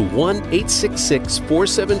in to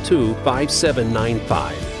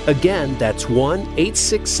 1-866-472-5795. Again, that's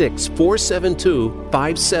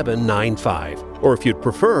 1-866-472-5795. Or if you'd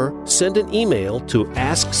prefer, send an email to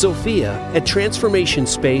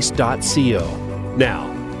askzofia@transformationspace.co.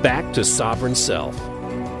 Now, back to Sovereign Self.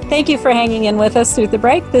 Thank you for hanging in with us through the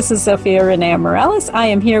break. This is Zofia Renea Morales. I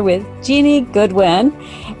am here with Genie Goodwin,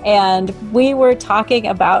 and we were talking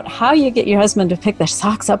about how you get your husband to pick the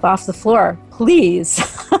socks up off the floor. Please.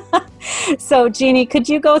 So, Genie, could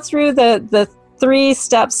you go through the 3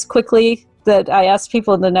 steps quickly that I asked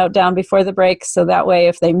people to note down before the break, so that way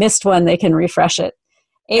if they missed one, they can refresh it?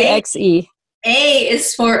 AXE. A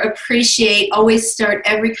is for appreciate. Always start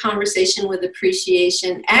every conversation with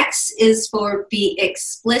appreciation. X is for be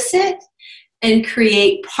explicit and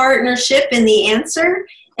create partnership in the answer.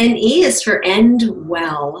 And E is for end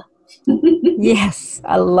well. Yes,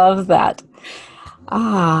 I love that.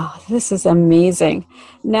 Ah, this is amazing.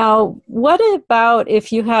 Now, what about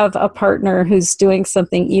if you have a partner who's doing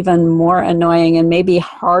something even more annoying and maybe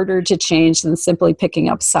harder to change than simply picking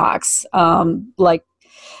up socks? Like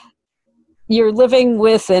you're living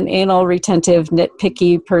with an anal retentive,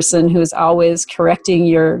 nitpicky person who's always correcting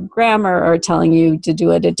your grammar or telling you to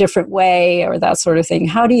do it a different way or that sort of thing.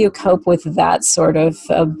 How do you cope with that sort of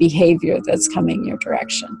behavior that's coming your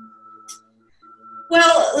direction?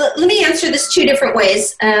 Well, let me answer this two different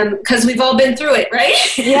ways because we've all been through it,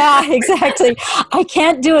 right? Yeah, exactly. I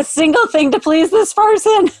can't do a single thing to please this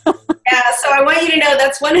person. Yeah, so I want you to know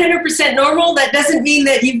that's 100% normal. That doesn't mean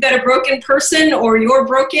that you've got a broken person or you're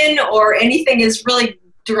broken or anything is really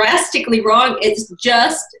drastically wrong. It's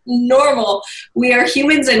just normal. We are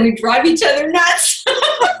humans and we drive each other nuts.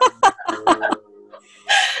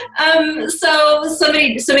 So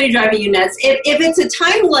somebody driving you nuts. If it's a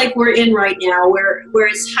time like we're in right now where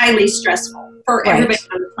it's highly stressful for everybody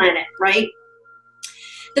on the planet, right?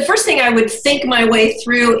 The first thing I would think my way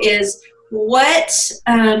through is what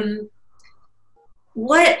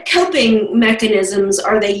coping mechanisms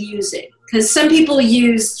are they using? Because some people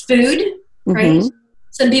use food, right?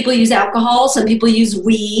 Some people use alcohol. Some people use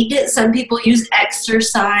weed. Some people use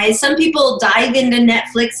exercise. Some people dive into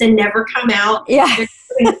Netflix and never come out. Yeah.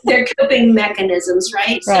 They're coping mechanisms,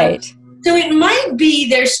 right? Right. So it might be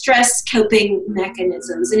their stress coping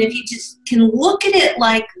mechanisms. And if you just can look at it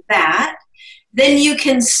like that, then you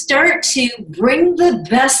can start to bring the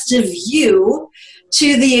best of you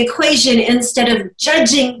to the equation instead of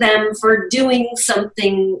judging them for doing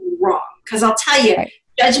something wrong. Because I'll tell you,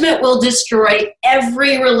 judgment will destroy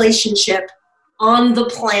every relationship on the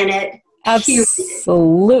planet.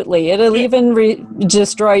 Absolutely. It'll even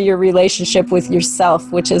destroy your relationship with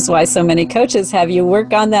yourself, which is why so many coaches have you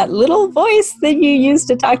work on that little voice that you use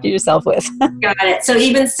to talk to yourself with. Got it. So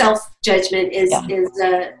even self-judgment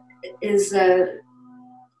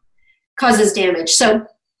causes damage. So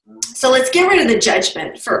let's get rid of the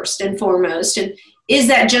judgment first and foremost. And is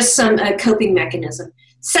that just some coping mechanism?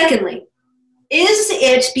 Secondly, is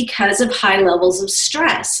it because of high levels of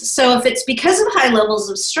stress? So if it's because of high levels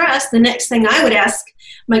of stress, the next thing I would ask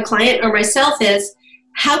my client or myself is,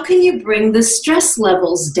 how can you bring the stress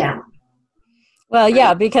levels down? Well,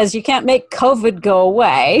 yeah, because you can't make COVID go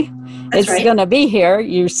away. It's going to be here.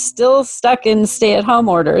 You're still stuck in stay-at-home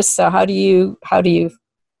orders. So how do you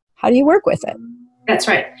work with it? That's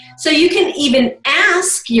right. So you can even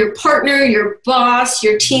ask your partner, your boss,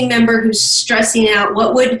 your team member who's stressing out,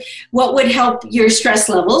 what would help your stress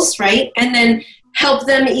levels, right? And then help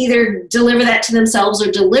them either deliver that to themselves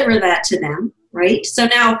or deliver that to them, right? So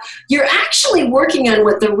now you're actually working on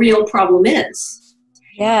what the real problem is.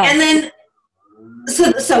 Yeah. And then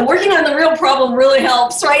so working on the real problem really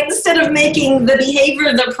helps, right? Instead of making the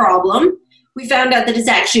behavior the problem, we found out that it's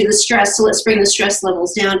actually the stress, so let's bring the stress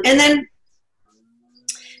levels down. And then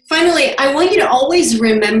finally, I want you to always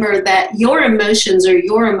remember that your emotions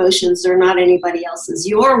are not anybody else's.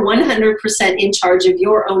 You're 100% in charge of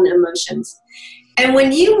your own emotions. And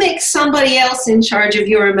when you make somebody else in charge of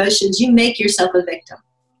your emotions, you make yourself a victim.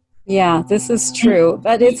 Yeah, this is true.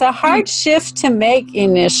 But it's a hard shift to make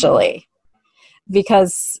initially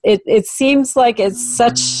because it seems like it's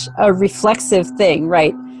such a reflexive thing,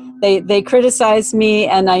 right? They criticize me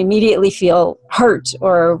and I immediately feel hurt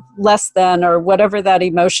or less than or whatever that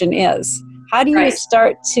emotion is. How do you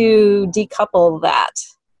start to decouple that?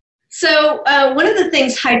 So one of the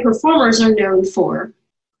things high performers are known for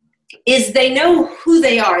is they know who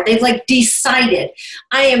they are. They've decided,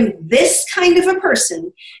 I am this kind of a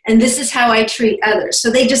person and this is how I treat others.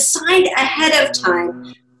 So they decide ahead of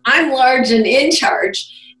time, I'm large and in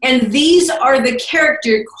charge. And these are the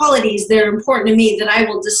character qualities that are important to me that I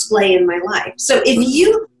will display in my life. So if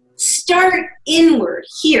you start inward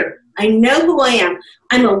here, I know who I am.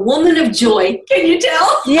 I'm a woman of joy. Can you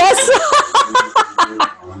tell? Yes.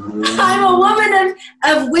 I'm a woman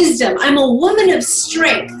of wisdom. I'm a woman of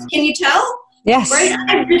strength. Can you tell? Yes. Right?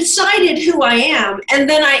 I've decided who I am. And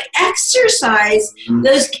then I exercise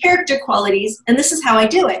those character qualities. And this is how I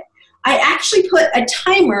do it. I actually put a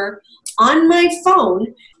timer on my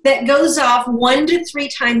phone that goes off 1 to 3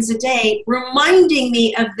 times a day, reminding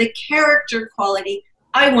me of the character quality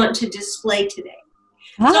I want to display today.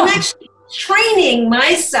 Oh. So I'm actually training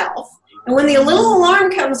myself. And when the little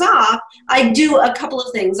alarm comes off, I do a couple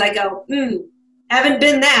of things. I go, haven't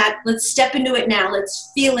been that. Let's step into it now. Let's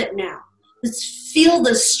feel it now. Let's feel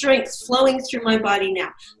the strength flowing through my body now.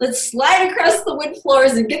 Let's slide across the wood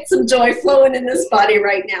floors and get some joy flowing in this body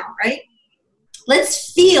right now, right?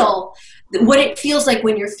 Let's feel what it feels like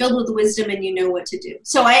when you're filled with wisdom and you know what to do.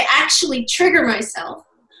 So I actually trigger myself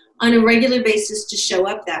on a regular basis to show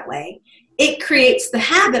up that way. It creates the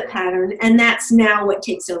habit pattern, and that's now what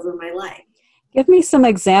takes over my life. Give me some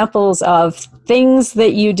examples of things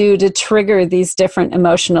that you do to trigger these different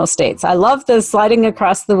emotional states. I love the sliding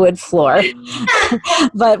across the wood floor.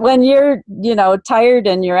 But when you're, tired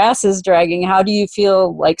and your ass is dragging, how do you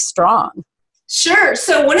feel like strong? Sure.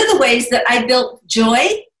 So one of the ways that I built joy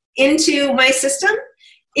into my system,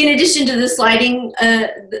 in addition to the sliding,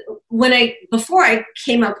 before I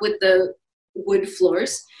came up with the wood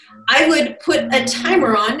floors, I would put a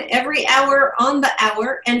timer on every hour on the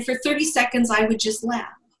hour, and for 30 seconds, I would just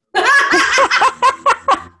laugh.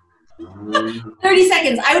 30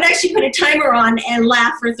 seconds. I would actually put a timer on and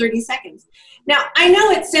laugh for 30 seconds. Now, I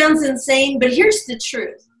know it sounds insane, but here's the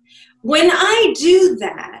truth. When I do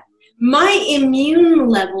that, my immune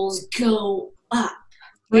levels go up.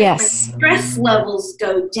 Right? Yes. My stress levels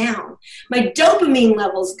go down. My dopamine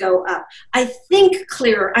levels go up. I think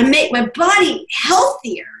clearer. I make my body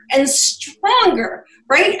healthier and stronger,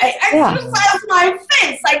 right? I exercise my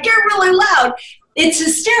face. I get really loud. It's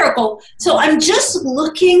hysterical. So I'm just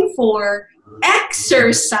looking for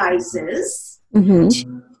exercises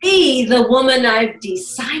to be the woman I've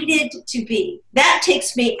decided to be. That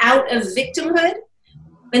takes me out of victimhood,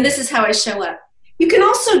 and this is how I show up. You can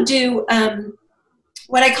also do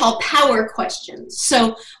what I call power questions.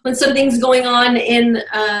 So when something's going on in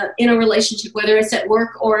a relationship, whether it's at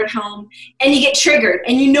work or at home, and you get triggered,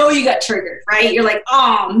 and you got triggered, right? You're like,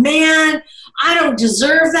 oh man, I don't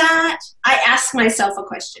deserve that. I ask myself a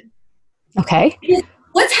question. Okay.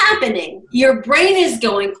 What's happening? Your brain is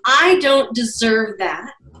going, I don't deserve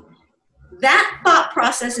that. That thought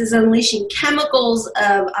process is unleashing chemicals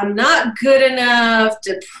of I'm not good enough,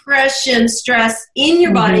 depression, stress in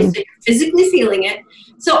your body, so you're physically feeling it.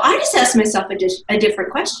 So I just ask myself a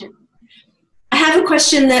different question. I have a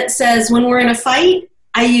question that says, when we're in a fight,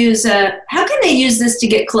 I use how can I use this to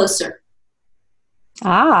get closer?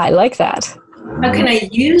 I like that. How can I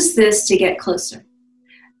use this to get closer?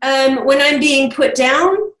 When I'm being put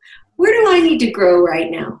down, where do I need to grow right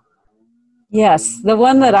now? Yes, the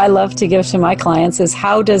one that I love to give to my clients is,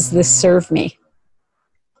 how does this serve me?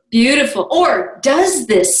 Beautiful. Or, does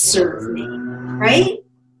this serve me? Right?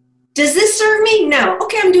 Does this serve me? No.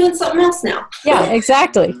 Okay, I'm doing something else now. Yeah,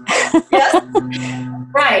 exactly. Yes?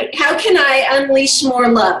 Right. How can I unleash more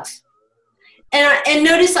love? And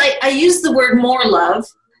notice I use the word more love,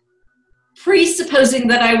 presupposing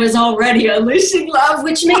that I was already unleashing love,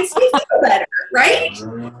 which makes me feel better, right?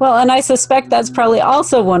 Well, and I suspect that's probably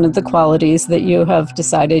also one of the qualities that you have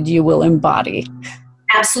decided you will embody.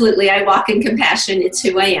 Absolutely. I walk in compassion. It's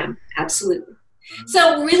who I am. Absolutely.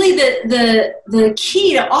 So really the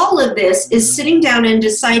key to all of this is sitting down and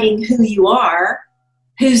deciding who you are,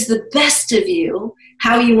 who's the best of you,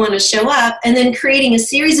 how you want to show up, and then creating a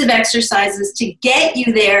series of exercises to get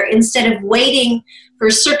you there instead of waiting for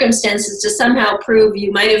circumstances to somehow prove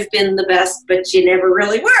you might have been the best, but you never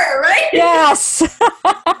really were, right? Yes.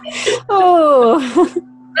 Oh.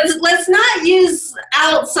 Let's not use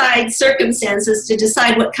outside circumstances to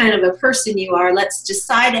decide what kind of a person you are. Let's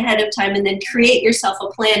decide ahead of time and then create yourself a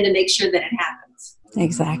plan to make sure that it happens.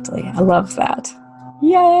 Exactly. I love that.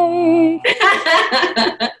 Yay.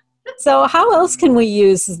 So how else can we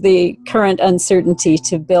use the current uncertainty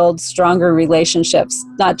to build stronger relationships,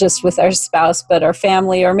 not just with our spouse, but our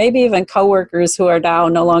family, or maybe even coworkers who are now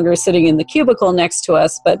no longer sitting in the cubicle next to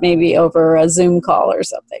us, but maybe over a Zoom call or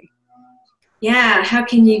something? Yeah, how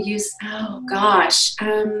can you use, oh gosh.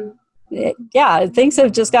 Yeah, things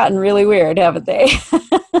have just gotten really weird, haven't they?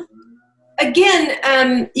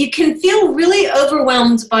 Again, you can feel really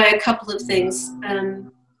overwhelmed by a couple of things.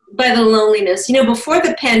 By the loneliness. Before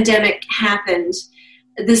the pandemic happened,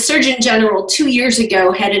 the Surgeon General 2 years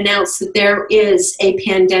ago had announced that there is a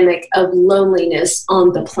pandemic of loneliness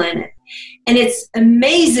on the planet. And it's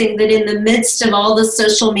amazing that in the midst of all the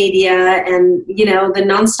social media and, the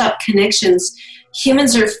nonstop connections,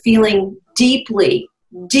 humans are feeling deeply,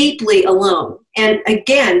 deeply alone. And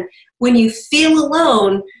again, when you feel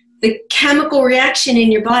alone, the chemical reaction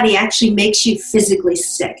in your body actually makes you physically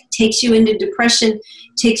sick, takes you into depression,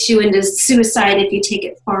 takes you into suicide if you take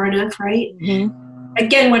it far enough, right? Mm-hmm.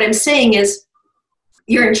 Again, what I'm saying is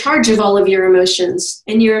you're in charge of all of your emotions,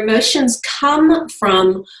 and your emotions come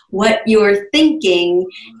from what you're thinking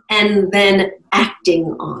and then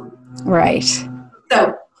acting on. Right.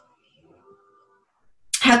 So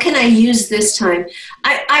how can I use this time?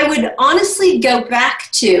 I would honestly go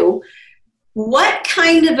back to, what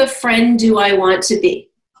kind of a friend do I want to be?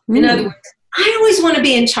 In other words, I always want to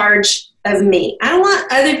be in charge of me. I don't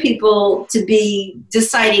want other people to be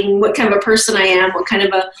deciding what kind of a person I am, what kind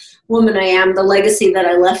of a woman I am, the legacy that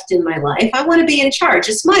I left in my life. I want to be in charge.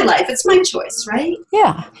 It's my life. It's my choice, right?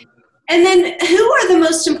 Yeah. And then who are the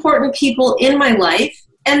most important people in my life?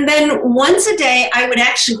 And then once a day, I would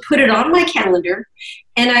actually put it on my calendar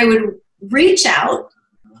and I would reach out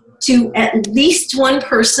to at least one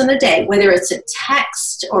person a day, whether it's a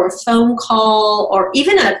text or a phone call or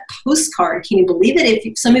even a postcard. Can you believe it?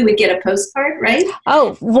 If somebody would get a postcard, right?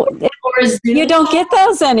 Oh, Or a Zoom you don't call. get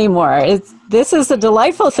those anymore. This is a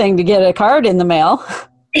delightful thing to get a card in the mail.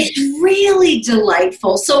 It's really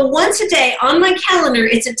delightful. So once a day on my calendar,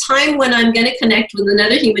 it's a time when I'm going to connect with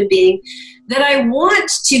another human being that I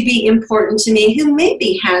want to be important to me, who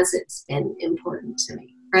maybe hasn't been important to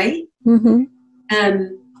me, right?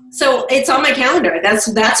 Mm-hmm. So it's on my calendar.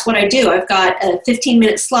 That's what I do. I've got a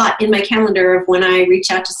 15-minute slot in my calendar of when I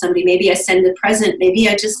reach out to somebody. Maybe I send a present. Maybe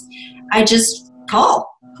I just call.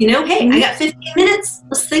 Hey, I got 15 minutes. I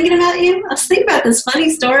was thinking about you. I was thinking about this funny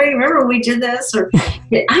story. Remember when we did this? Or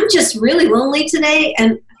I'm just really lonely today,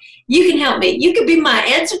 and you can help me. You can be my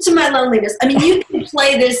answer to my loneliness. I mean, you can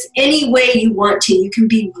play this any way you want to. You can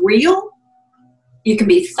be real. You can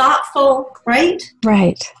be thoughtful, right?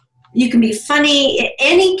 Right. You can be funny.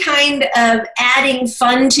 Any kind of adding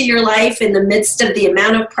fun to your life in the midst of the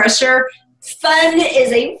amount of pressure. Fun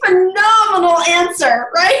is a phenomenal answer,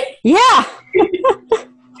 right? Yeah.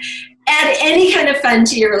 Add any kind of fun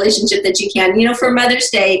to your relationship that you can. For Mother's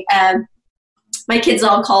Day, my kids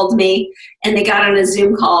all called me and they got on a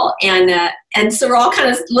Zoom call, and so we're all kind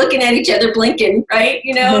of looking at each other, blinking, right?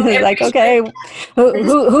 Like, okay,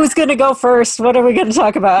 who's going to go first? What are we going to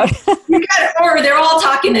talk about? Or they're all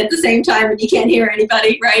talking at the same time and you can't hear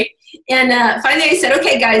anybody, right? And finally I said,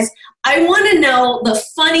 okay, guys, I want to know the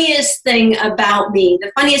funniest thing about me,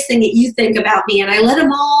 the funniest thing that you think about me. And I let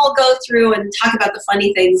them all go through and talk about the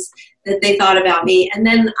funny things that they thought about me. And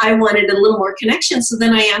then I wanted a little more connection. So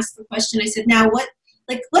then I asked the question, I said, now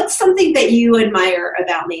what's something that you admire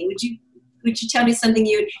about me? Would you tell me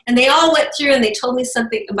something and they all went through and they told me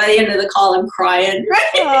something. And by the end of the call, I'm crying, right?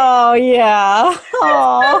 Oh, yeah.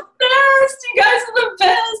 Oh, the best. You guys are the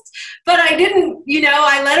best. But I didn't,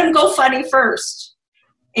 I let them go funny first.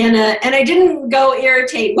 And I didn't go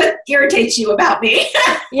irritate. What irritates you about me?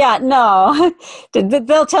 Yeah, no.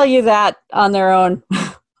 They'll tell you that on their own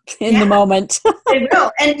in the moment. They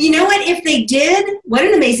will. And you know what? If they did, what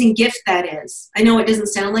an amazing gift that is. I know it doesn't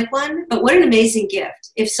sound like one, but what an amazing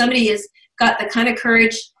gift. If somebody has got the kind of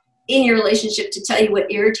courage in your relationship to tell you what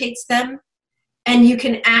irritates them, and you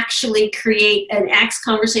can actually create an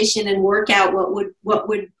conversation and work out what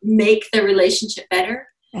would make the relationship better.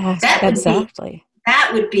 Exactly.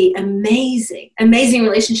 That would be amazing. Amazing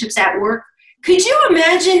relationships at work. Could you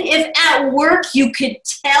imagine if at work you could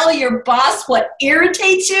tell your boss what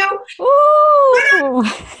irritates you?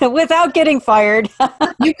 Ooh, without getting fired.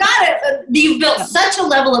 You got it. You've built such a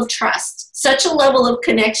level of trust, such a level of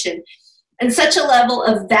connection, and such a level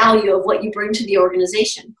of value of what you bring to the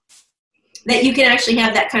organization that you can actually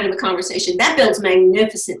have that kind of a conversation. That builds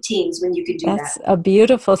magnificent teams when you can do that. That's a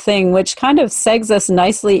beautiful thing, which kind of segs us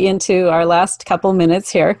nicely into our last couple minutes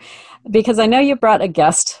here, because I know you brought a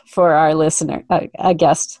guest for our listener, a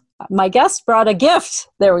guest. My guest brought a gift,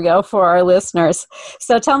 there we go, for our listeners.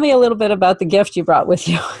 So tell me a little bit about the gift you brought with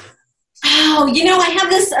you. Oh, I have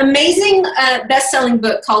this amazing best-selling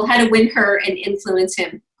book called How to Win Her and Influence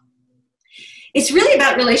Him. It's really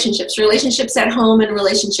about relationships at home and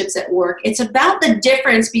relationships at work. It's about the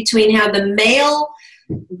difference between how the male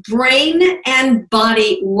brain and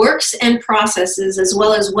body works and processes, as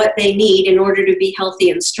well as what they need in order to be healthy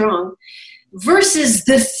and strong, versus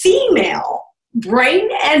the female brain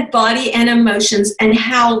and body and emotions, and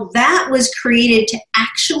how that was created to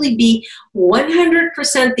actually be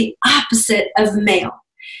 100% the opposite of male.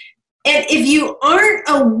 And if you aren't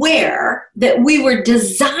aware that we were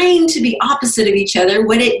designed to be opposite of each other,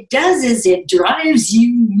 what it does is it drives you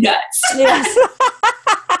nuts. Yes.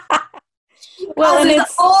 Well, and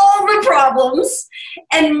it's all the problems.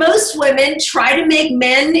 And most women try to make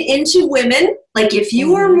men into women. Like if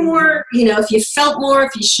you were more, if you felt more,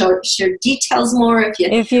 if you shared details more,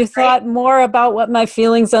 if you thought more about what my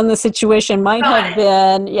feelings on the situation might have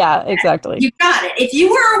been. Yeah, exactly. You got it. If you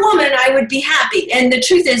were a woman, I would be happy. And the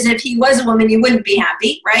truth is, if he was a woman, you wouldn't be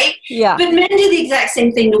happy, right? Yeah. But men do the exact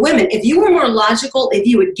same thing to women. If you were more logical, if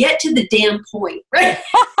you would get to the damn point, right?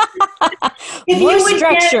 More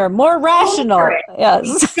structure, more rational.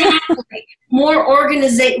 Yes. Exactly. More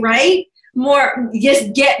organized, right?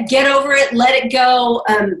 just get over it, let it go,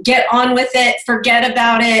 get on with it, forget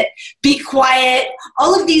about it, be quiet,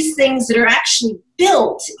 all of these things that are actually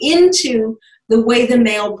built into the way the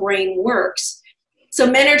male brain works. So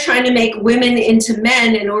men are trying to make women into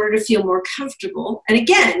men in order to feel more comfortable. And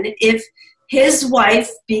again, if his wife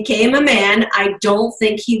became a man, I don't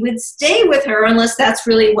think he would stay with her unless that's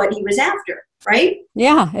really what he was after, right?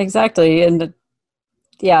 Yeah, exactly. And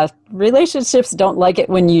yeah, relationships don't like it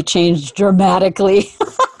when you change dramatically.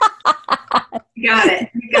 You got it.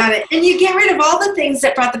 And you get rid of all the things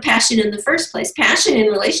that brought the passion in the first place. Passion in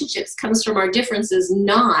relationships comes from our differences,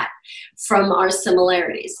 not from our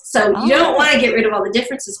similarities. So you don't want to get rid of all the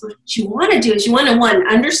differences. What you want to do is you want to,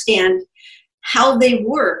 understand how they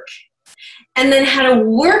work, and then how to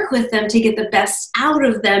work with them to get the best out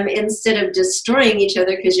of them instead of destroying each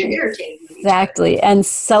other because you're irritating them. Exactly, and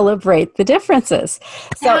celebrate the differences.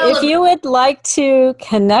 So if you would like to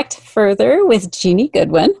connect further with Genie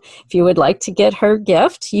Goodwin, if you would like to get her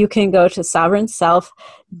gift, you can go to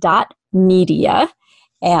sovereignself.media,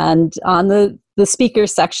 and on the speaker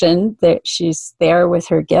section, she's there with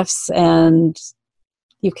her gifts, and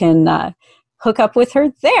you can hook up with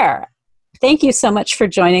her there. Thank you so much for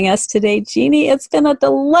joining us today, Genie. It's been a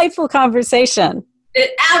delightful conversation.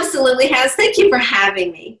 It absolutely has. Thank you for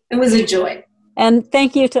having me. It was a joy. And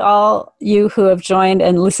thank you to all you who have joined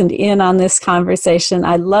and listened in on this conversation.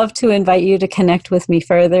 I'd love to invite you to connect with me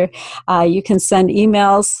further. You can send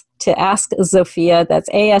emails to Ask Zofia, that's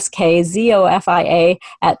AskZofia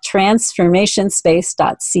at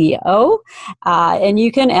transformationspace.co. And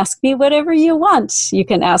you can ask me whatever you want. You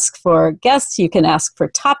can ask for guests, you can ask for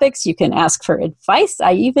topics, you can ask for advice.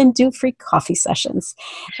 I even do free coffee sessions.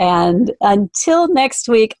 And until next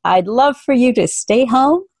week, I'd love for you to stay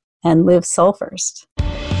home and live soul first.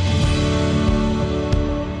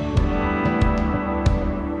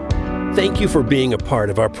 Thank you for being a part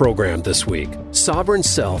of our program this week. Sovereign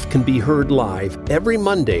Self can be heard live every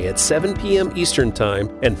Monday at 7 p.m. Eastern Time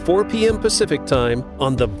and 4 p.m. Pacific Time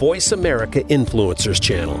on the Voice America Influencers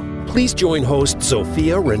channel. Please join host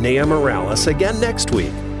Zofia Renea Morales again next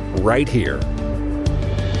week, right here